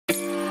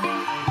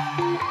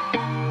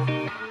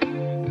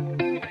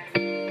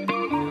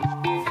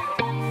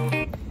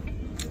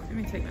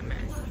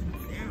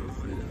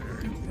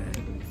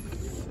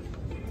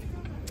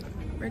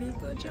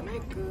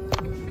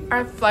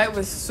Our flight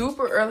was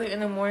super early in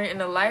the morning and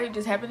the light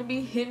just happened to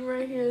be hidden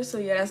right here. So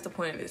yeah, that's the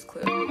point of this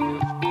clip.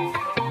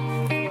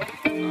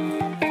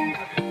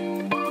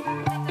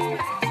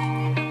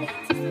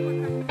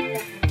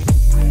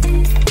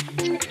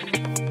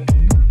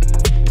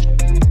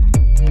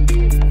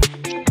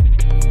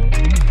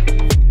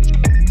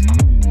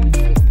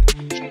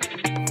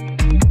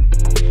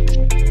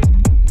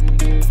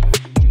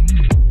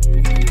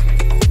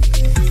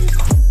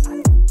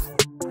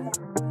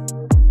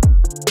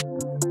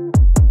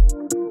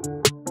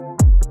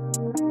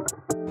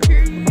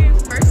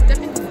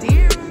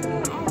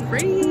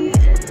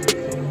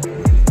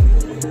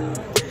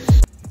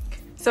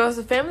 So it's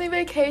a family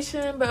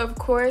vacation, but of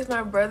course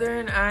my brother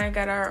and I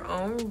got our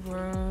own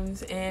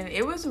rooms, and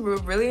it was a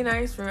really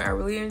nice room. I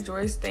really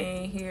enjoyed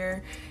staying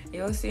here.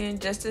 You'll see in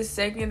just a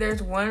second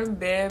there's one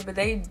bed, but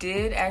they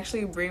did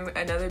actually bring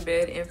another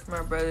bed in for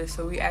my brother,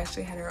 so we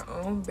actually had our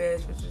own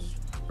beds, which is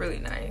really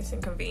nice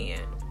and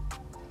convenient.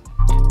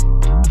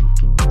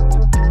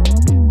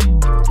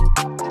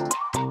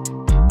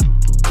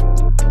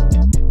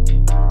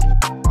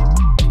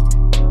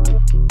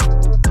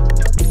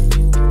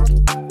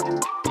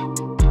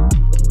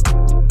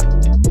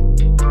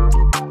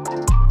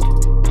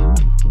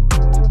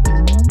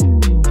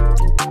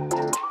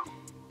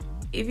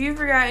 If you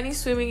forgot any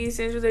swimming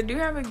essentials, they do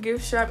have a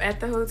gift shop at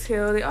the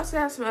hotel. They also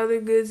have some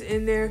other goods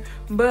in there,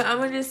 but I'm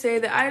gonna just say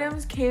the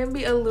items can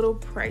be a little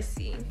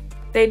pricey.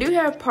 They do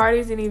have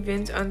parties and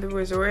events on the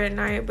resort at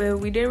night, but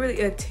we didn't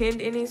really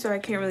attend any, so I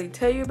can't really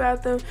tell you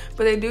about them.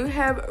 But they do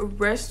have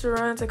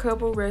restaurants, a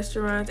couple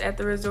restaurants at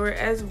the resort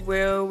as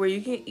well, where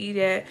you can eat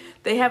at.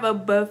 They have a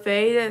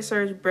buffet that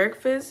serves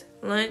breakfast,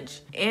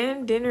 lunch,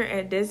 and dinner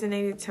at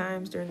designated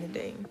times during the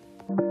day.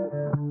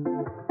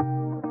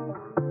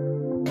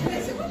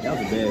 That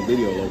was a bad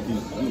video, low-key.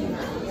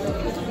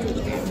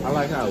 I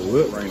like how it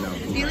look right now.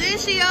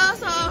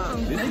 Delicioso.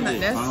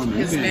 That's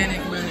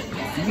Hispanic, but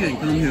you can't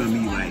come here and be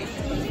like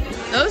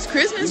those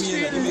Christmas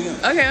trees.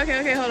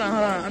 Okay, hold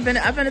on. I'm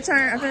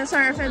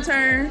finna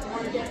turn.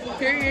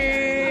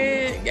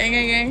 Period.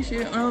 Gang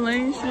shit, on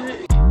lane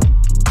shit.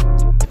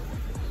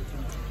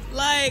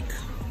 Like,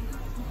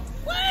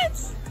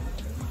 what?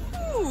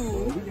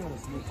 Ooh.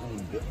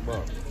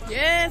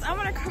 Yes, I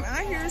wanna come out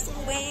here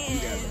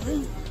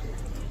swim.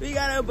 We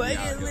got a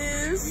bucket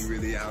list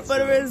really for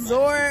the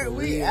resort.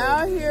 We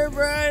out here,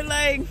 bro.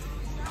 Like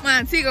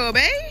Montego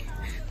Bay,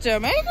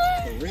 Jamaica.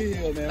 For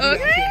real, man.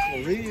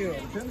 Okay. For real,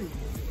 I'm telling you.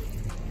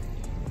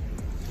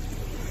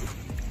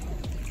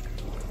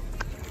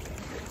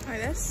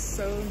 Like, that's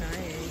so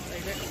nice.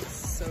 Like, that is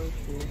so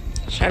cool.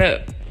 Shut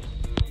up.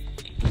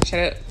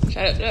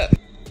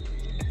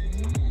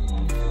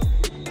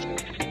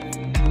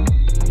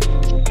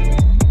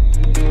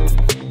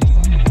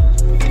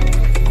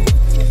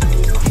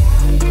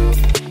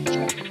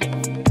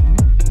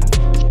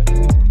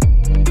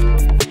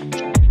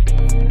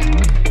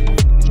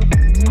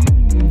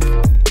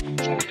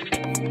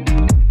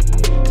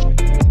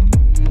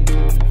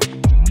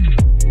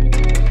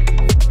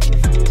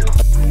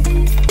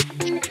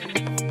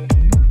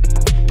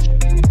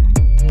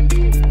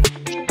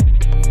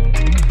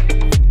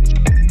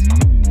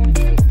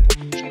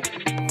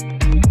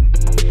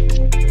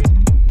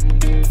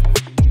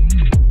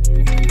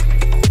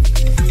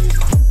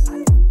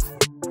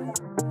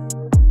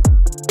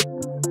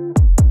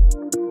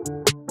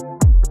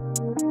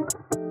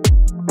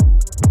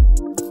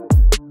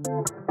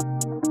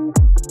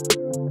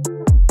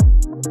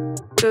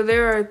 So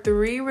there are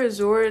 3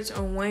 resorts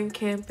on one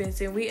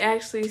campus, and we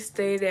actually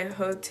stayed at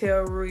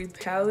Hotel Riu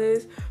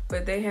Palace,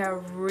 but they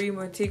have Riu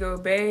Montego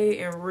Bay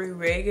and Riu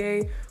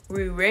Reggae.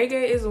 Riu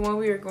Reggae is the one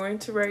we are going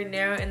to right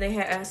now, and they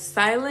had a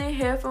silent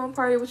headphone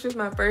party, which was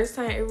my first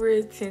time ever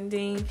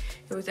attending.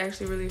 It was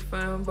actually really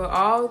fun, but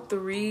all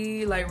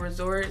 3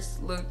 resorts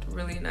looked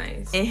really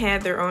nice and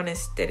had their own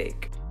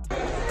aesthetic.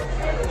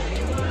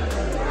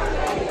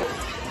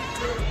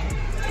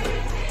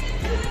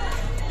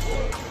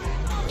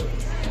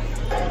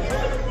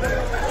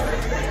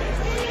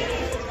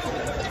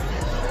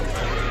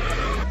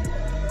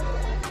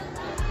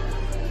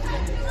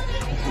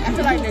 I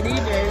feel like the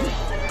DJ.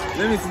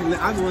 Let me see.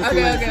 I just want to see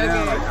what it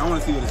sounds like. I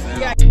want to see what it sounds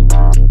like.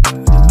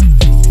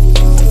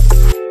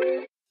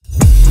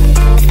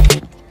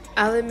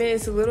 I'll admit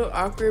it's a little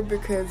awkward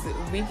because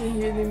we can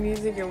hear the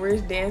music and we're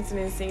dancing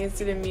and singing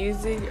to the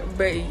music,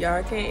 but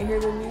y'all can't hear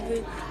the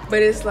music.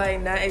 But it's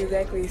like not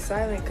exactly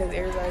silent because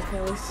everybody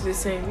can listen to the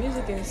same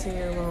music and sing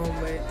along.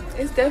 But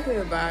it's definitely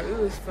a vibe. It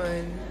was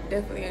fun.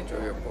 Definitely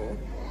enjoyable.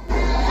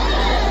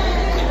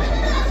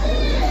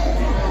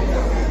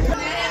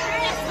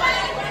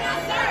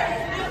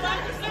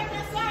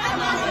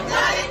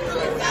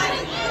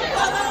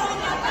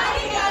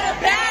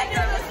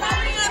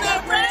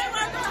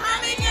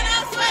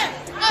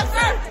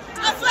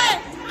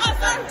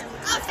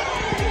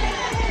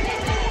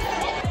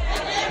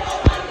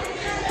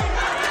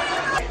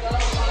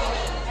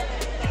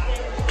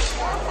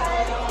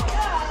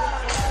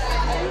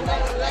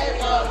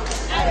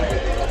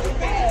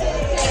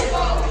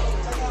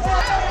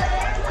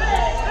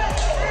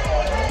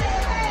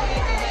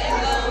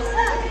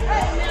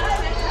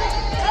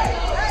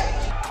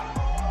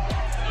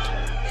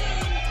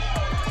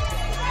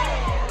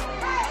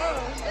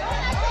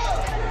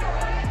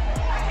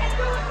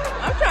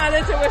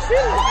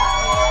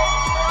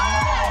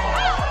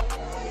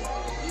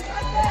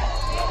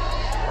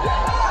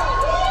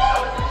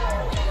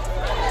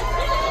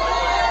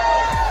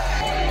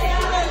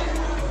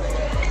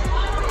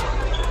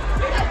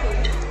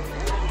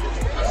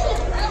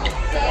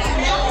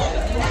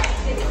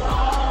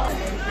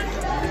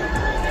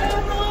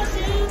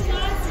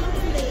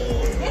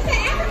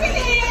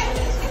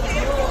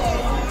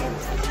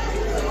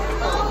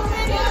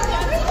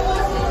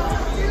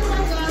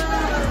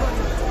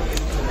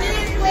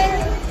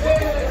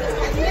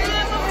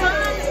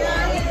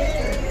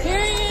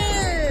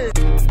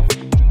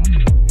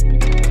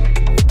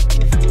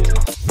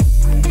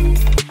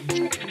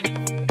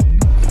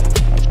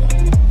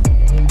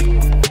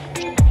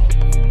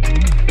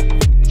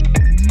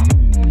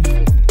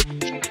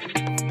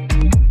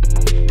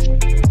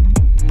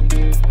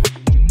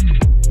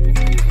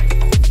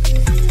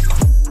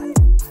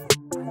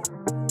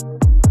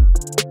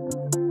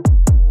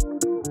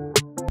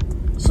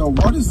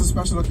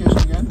 special occasion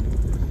again?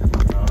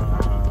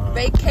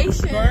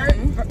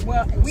 Vacation.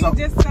 Well, we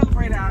just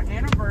celebrated our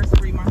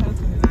anniversary, my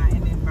husband and I,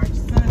 and then my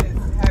son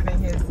is having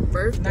his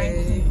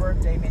 19th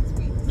birthday next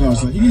week. No,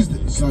 so he's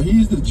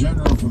the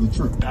general for the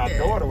trip. Our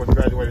daughter was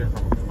graduating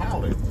from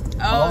college.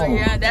 Oh,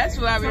 yeah, that's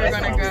why we were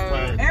gonna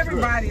go.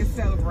 Everybody is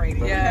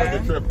celebrating. So we put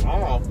the trip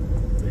off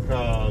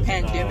because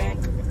pandemic.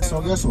 So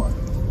guess what?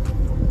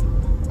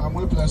 I'm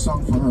gonna play a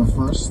song for her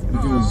first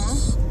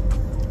because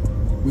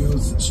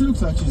she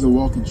looks like she's a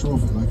walking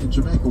trophy. Like in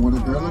Jamaica, when a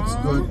girl looks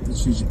good,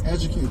 she's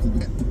educated.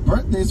 The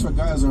birthdays for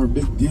guys are a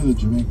big deal in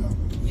Jamaica.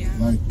 Yeah.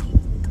 Like,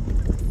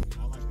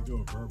 I like to do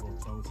a verbal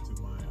toast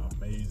to my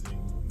amazing,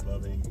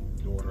 loving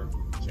daughter,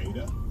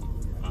 Jada,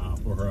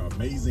 for her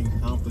amazing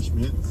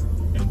accomplishments,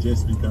 and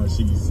just because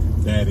she's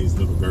daddy's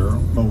little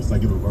girl. Toast, I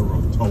give a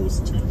verbal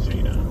toast to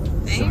Jada.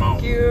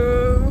 Thank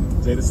you.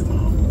 Jada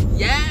Simone.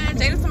 Yeah,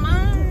 Jada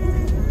Simone.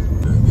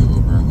 I give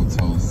a verbal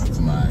toast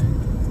to my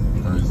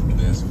first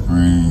best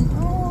friend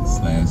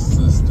slash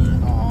sister.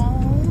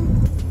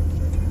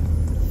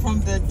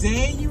 From the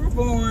day you were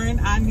born,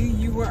 I knew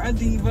you were a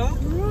diva,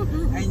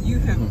 and you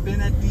have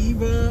been a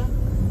diva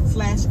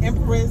slash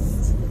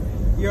empress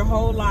your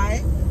whole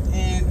life,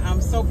 and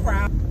I'm so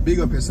proud. big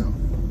up yourself.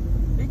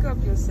 Big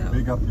up yourself.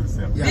 Big up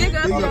yourself. Yeah, Big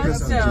up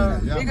yourself.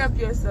 Jada. Yeah. Big up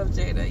yourself,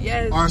 Jada.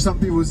 Yes. Or some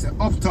people say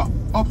up top,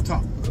 up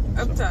top,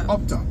 Up top.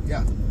 up top.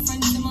 Yeah.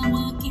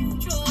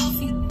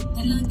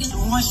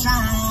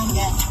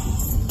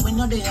 When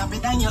you're there,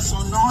 but then you're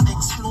so not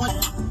explode.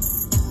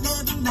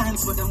 Let them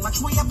dance for them, watch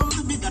what you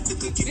to be that to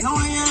take it. Now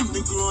I am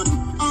the grown.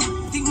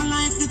 Think my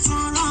life it's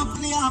all up,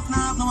 play off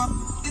now, no up.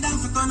 Get down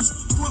for guns,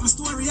 put my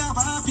story up,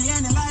 happy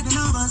and you like the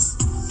numbers.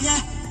 Yeah,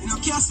 in a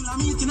castle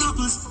I'm eating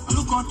apples. I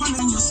look out on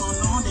them, you're so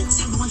not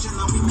explosion,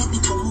 and we make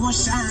the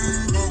commotion.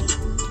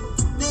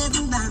 Let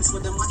them dance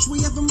for them, watch we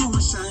have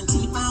emotion,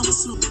 deep and we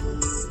slow.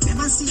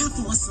 Never see a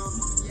foursome.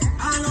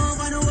 All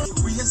over the world,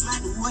 waves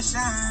like the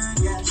ocean,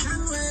 yeah.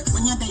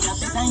 When you're there,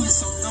 better than you,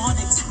 so no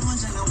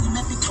explosion, and we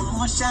make the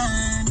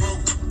commotion,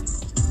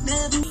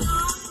 baby.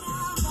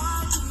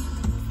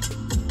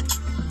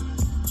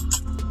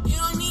 You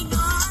don't need no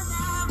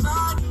other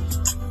body,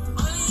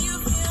 only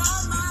you feel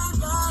my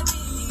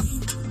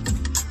body.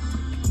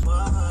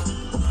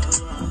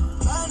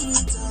 When we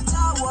touch,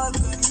 I walk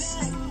the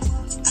neck.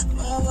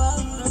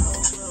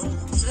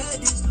 Say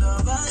this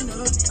love, I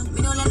know. We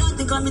don't let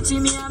nothing come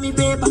between me and me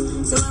paper.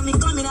 So when me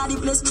come in at the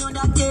place, me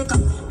undertaker.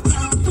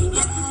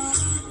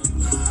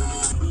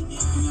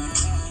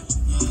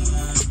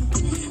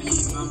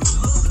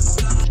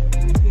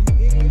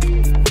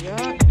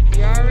 Yeah,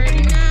 you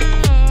already know.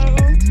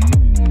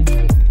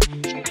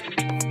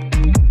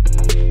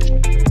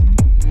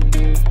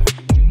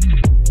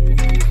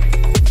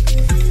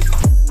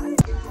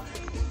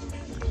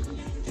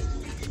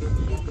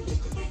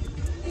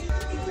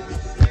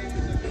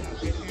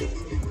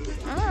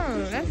 Oh,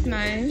 that's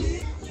nice.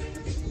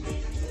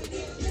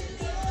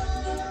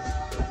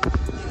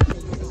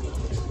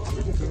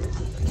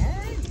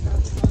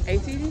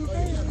 ATV?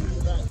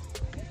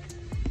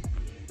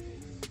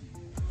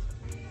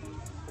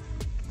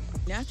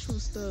 Natural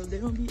stuff, they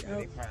don't be out.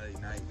 They probably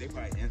nice. They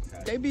probably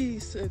inside. They be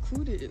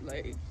secluded,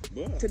 like,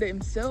 to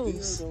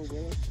themselves.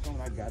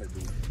 I gotta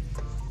do.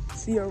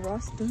 See a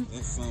roster.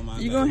 That's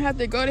something You're gonna have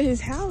to go to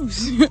his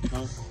house. You're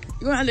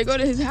gonna have to go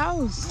to his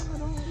house.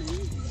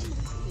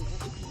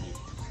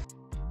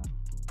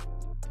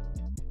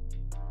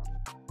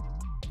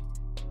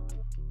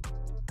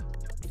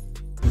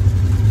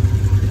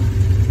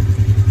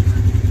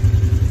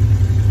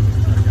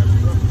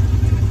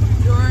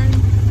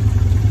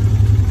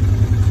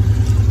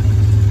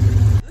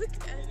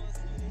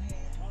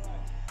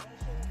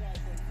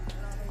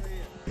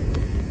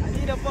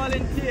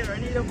 I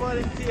need a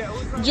volunteer.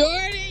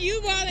 Jordan,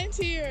 you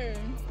volunteer.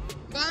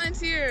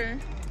 Volunteer.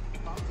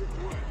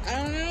 I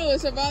don't know,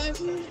 it's a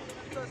volunteer.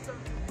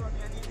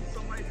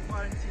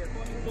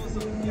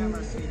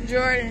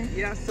 Jordan.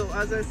 Yeah, so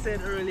as I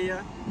said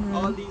earlier,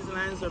 all these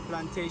lands are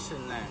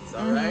plantation lands,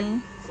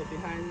 alright? So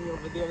behind me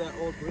over there, that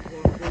old brick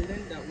wall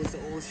building, that was the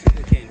old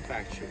sugarcane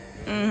factory.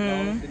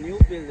 Now, the new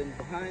building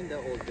behind the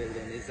old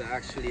building is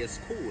actually a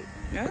school,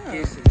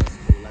 vocational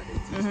school. Like they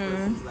teach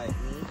persons like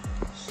me,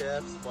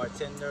 chefs,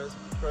 bartenders,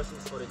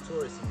 persons for the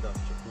tourist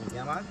industry.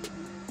 Yeah, man?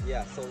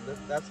 Yeah, so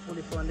that's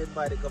fully funded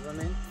by the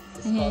government.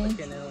 It's called the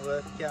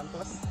Kenilworth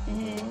campus.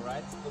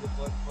 Alright, it's fully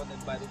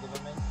funded by the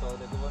government. So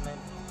the government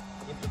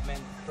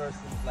implement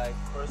persons like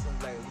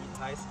leave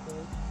high school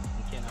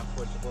and can't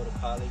afford to go to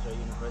college or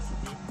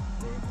university.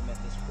 They implement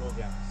this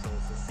program. So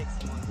it's a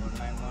 6 months or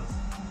 9 months.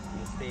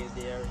 You stay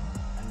there,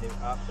 and then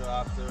after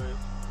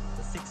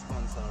the 6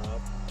 months are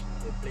up,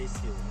 they place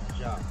you in a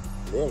job.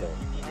 Really?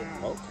 Immediately.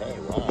 Okay,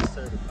 You wow. will be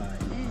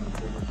certified.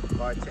 So you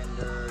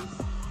bartenders,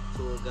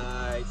 tour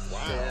guides,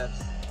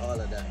 chefs, all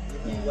of that.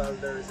 Even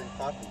welders and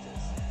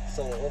carpenters.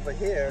 So over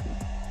here,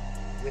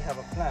 we have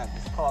a plant.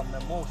 It's called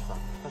mimosa.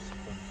 Touch it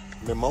for me.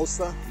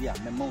 Mimosa? Yeah,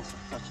 mimosa.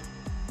 Touch it.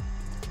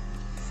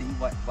 See,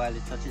 while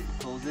you touch it, it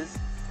closes.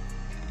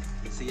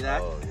 You see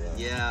that? Oh,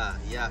 yeah.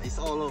 Yeah. It's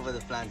all over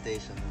the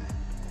plantation, man.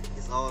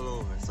 It's all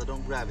over. So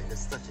don't grab it,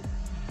 just touch it.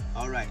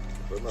 All right.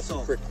 But it must be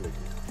So, prickly.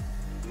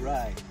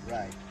 right.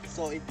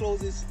 So it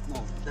closes,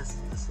 no, that's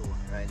the one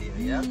right here,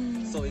 yeah?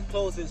 So it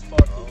closes for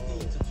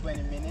 15 to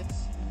 20 minutes.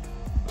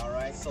 All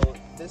right, so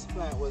this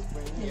plant was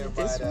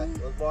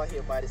brought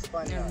here by the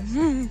Spaniards.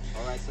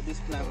 All right, so this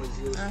plant was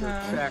used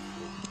to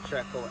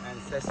track our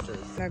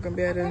ancestors. Not gonna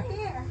be able to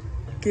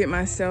get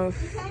myself.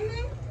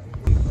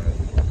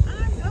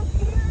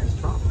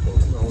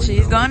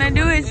 She's gonna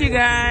do it, you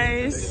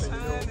guys. It's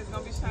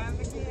gonna be shining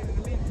again in a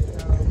minute.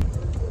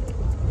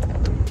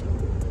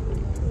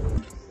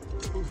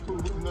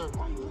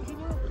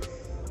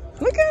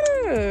 Look at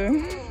her.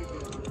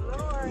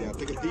 Yeah,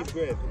 take a deep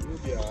breath. You'll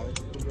be all right.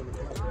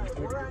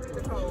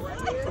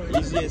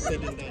 Easier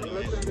said than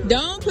done.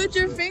 Don't put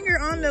your finger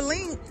on the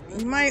link.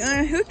 You might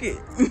unhook it.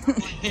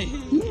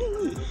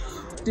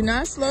 Do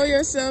not slow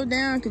yourself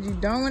down because you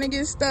don't want to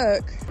get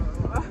stuck.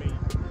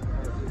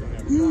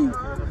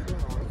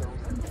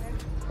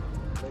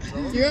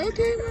 You're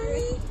okay,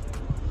 mommy?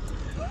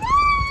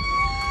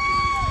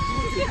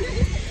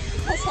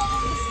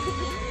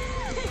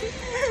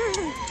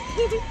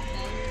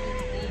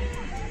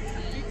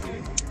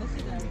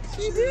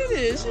 She did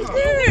it. She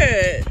did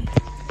it.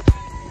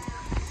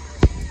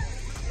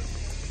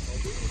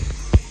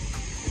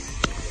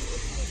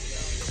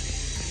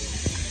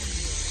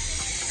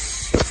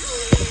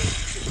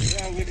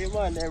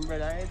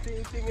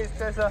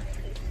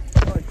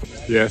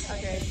 Yes.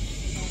 Okay.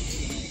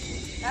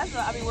 That's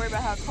what I be worried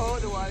about, how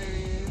cold the water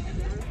is.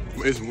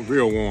 It's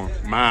real warm,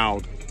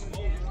 mild.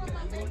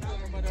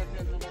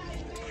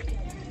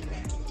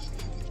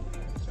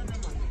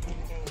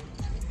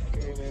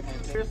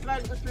 It's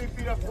like the 3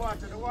 feet of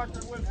water. The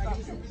water will stop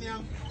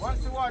you.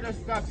 Once the water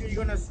stops you,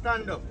 you're gonna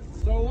stand up.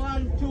 So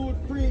 1, 2,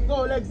 3,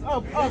 go, legs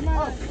up, up,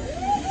 up.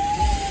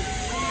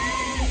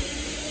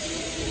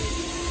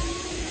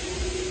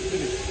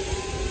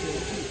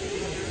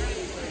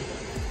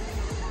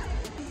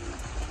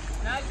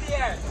 Not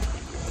yet.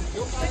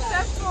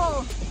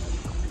 Successful.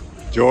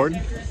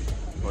 Jordan?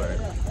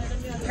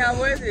 How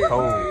was it?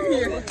 Cold.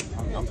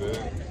 I'm good.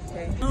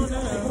 Okay.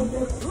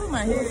 Ooh,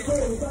 my head.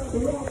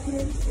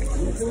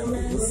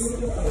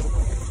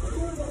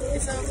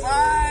 It's a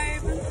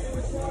vibe.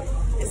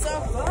 It's a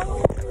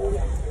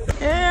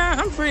vibe. Yeah,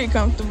 I'm pretty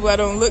comfortable. I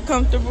don't look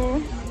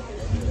comfortable.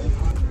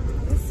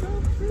 It's so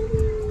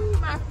pretty.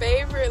 My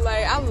favorite,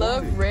 like, I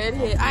love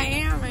redhead. I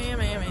am.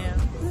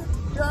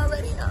 You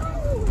already know.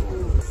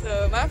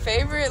 So my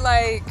favorite,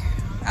 like,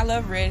 I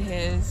love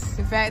redheads.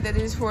 The fact that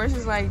this horse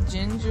is like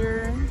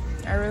ginger,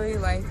 I really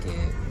like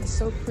it. It's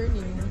so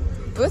pretty.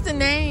 What's the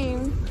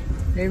name?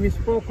 Name is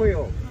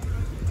Pocoyo.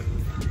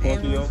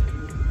 Pokio.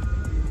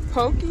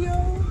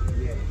 Pokio?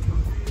 Yeah.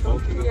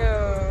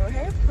 Pokio.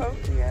 Hey,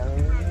 Pokio.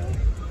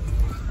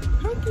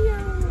 Pokio.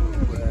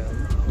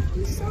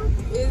 She's so,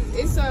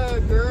 it's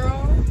a girl?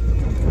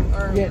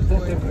 Or Yes,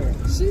 that's a girl.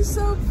 She's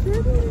so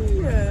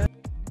pretty.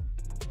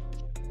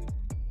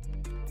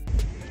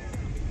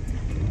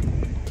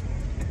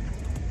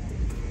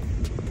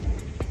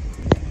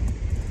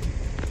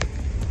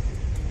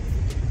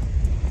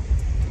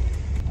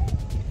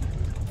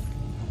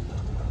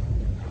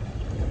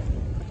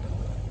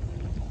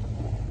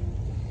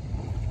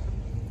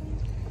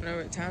 I don't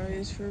know what time it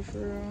is for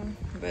real,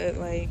 but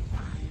like,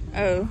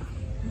 oh,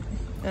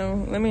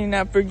 no, let me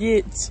not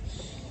forget.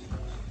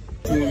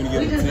 We just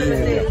want to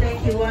say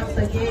thank you once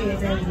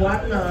again and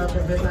one love,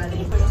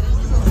 everybody.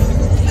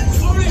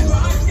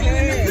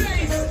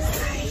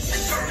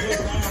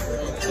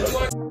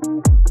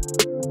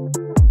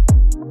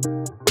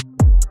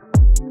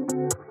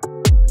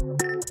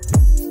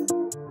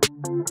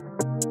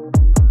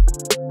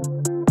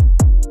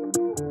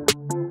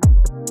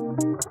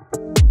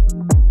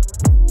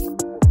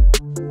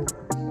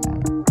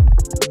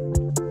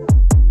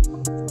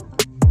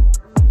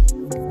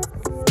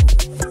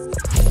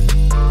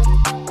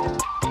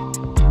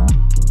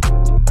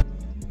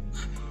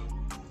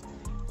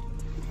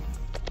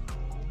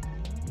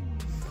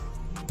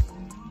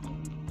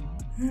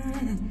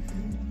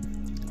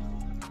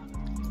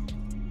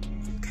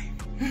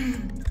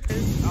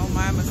 Oh,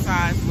 my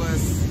massage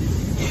was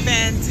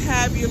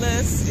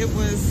fantabulous. It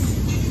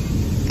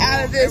was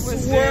Out of this it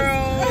was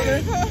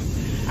world.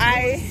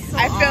 I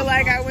awesome. felt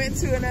like I went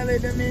to another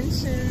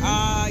dimension.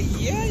 yeah,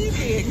 you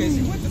did because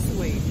you went to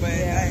sleep. But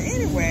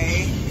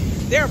anyway,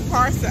 there are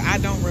parts that I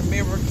don't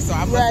remember, so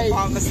I must have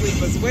fallen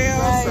asleep as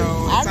well. So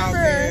it's all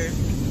good.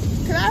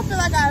 Cause I feel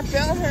like I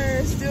felt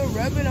her still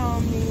rubbing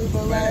on me,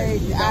 but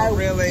like I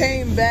really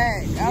came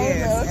back. I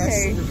was like,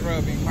 okay. She was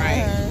rubbing,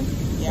 right?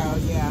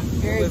 Yeah.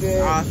 Very it was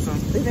good. Awesome.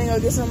 We think go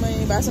get some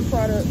money, buy some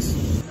products.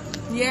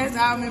 Yes,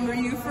 I'll remember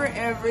you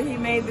forever. He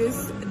made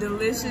this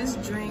delicious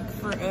drink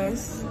for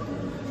us.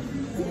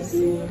 Let me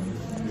see.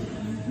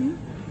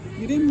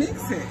 You didn't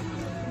mix it.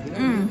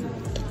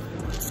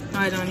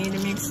 I don't need to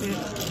mix it.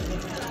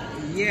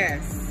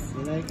 Yes.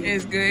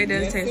 It's good. It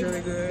does taste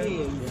really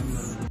good.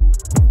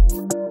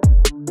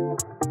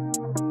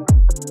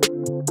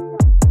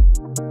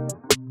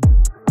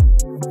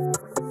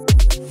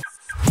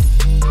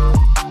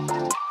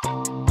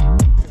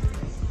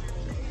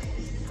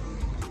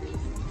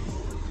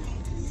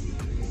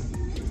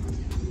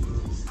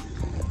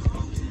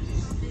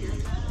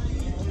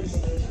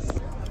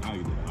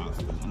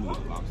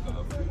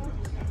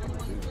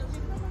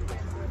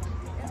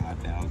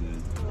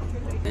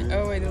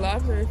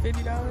 lobster is $50.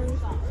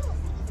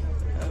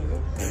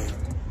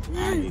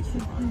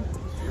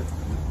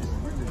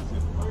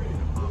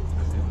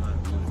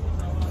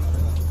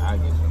 I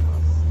get you.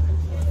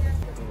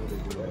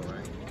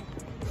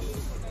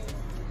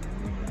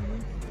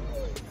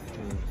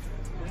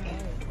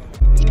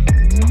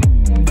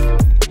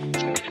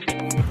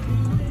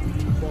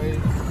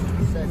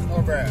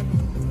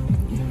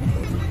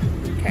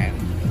 Okay.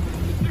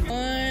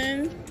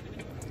 1,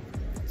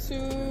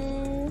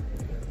 2,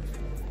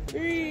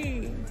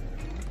 3.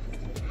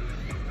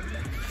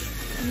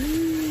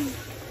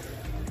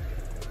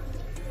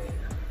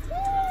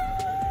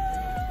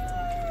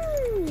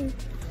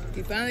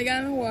 We finally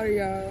got in the water,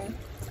 y'all.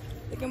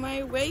 Look at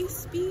my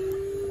waist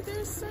beads.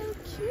 They're so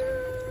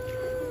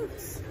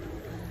cute.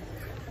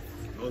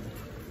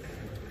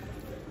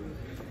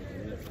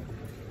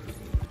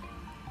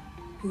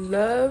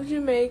 Love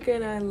Jamaica,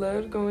 and I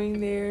loved going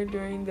there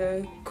during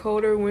the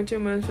colder winter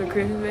months for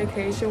Christmas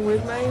vacation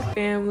with my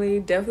family.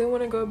 Definitely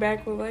want to go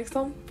back with like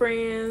some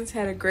friends.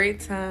 Had a great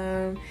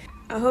time.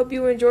 I hope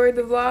you enjoyed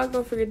the vlog.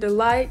 Don't forget to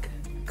like,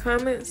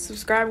 comment,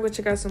 subscribe, and go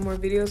check out some more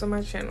videos on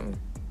my channel.